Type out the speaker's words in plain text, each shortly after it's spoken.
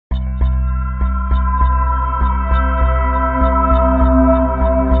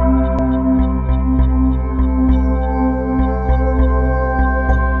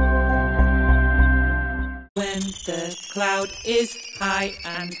cloud is high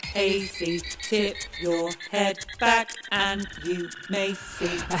and hazy. Tip your head back and you may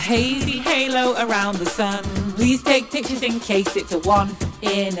see a hazy halo around the sun. Please take pictures in case it's a 1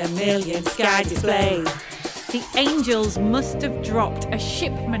 in a million sky display. The angels must have dropped a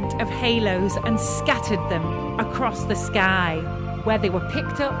shipment of halos and scattered them across the sky, where they were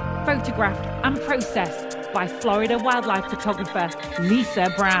picked up, photographed and processed by Florida wildlife photographer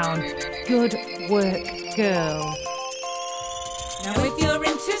Lisa Brown. Good work, girl. Now if you're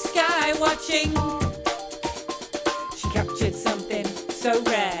into sky watching, she captured something so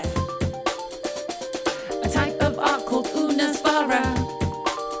rare. A type of art called Unasvara.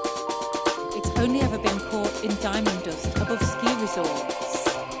 It's only ever been caught in diamond dust above ski resorts.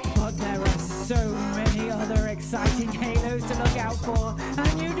 But there are so many other exciting halos to look out for,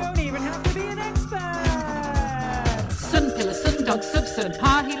 and you don't even have to be an expert. Sun pillar, sundog, subsun,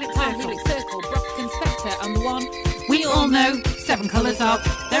 parhelix circle, Brocken spectre, and the one we all know, 7 colours of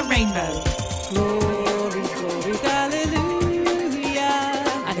the rainbow. Glory, glory, hallelujah.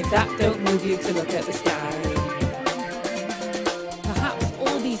 And if that don't move you to look at the sky, perhaps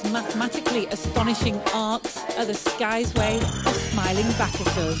all these mathematically astonishing arcs are the sky's way of smiling back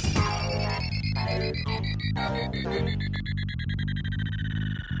at us.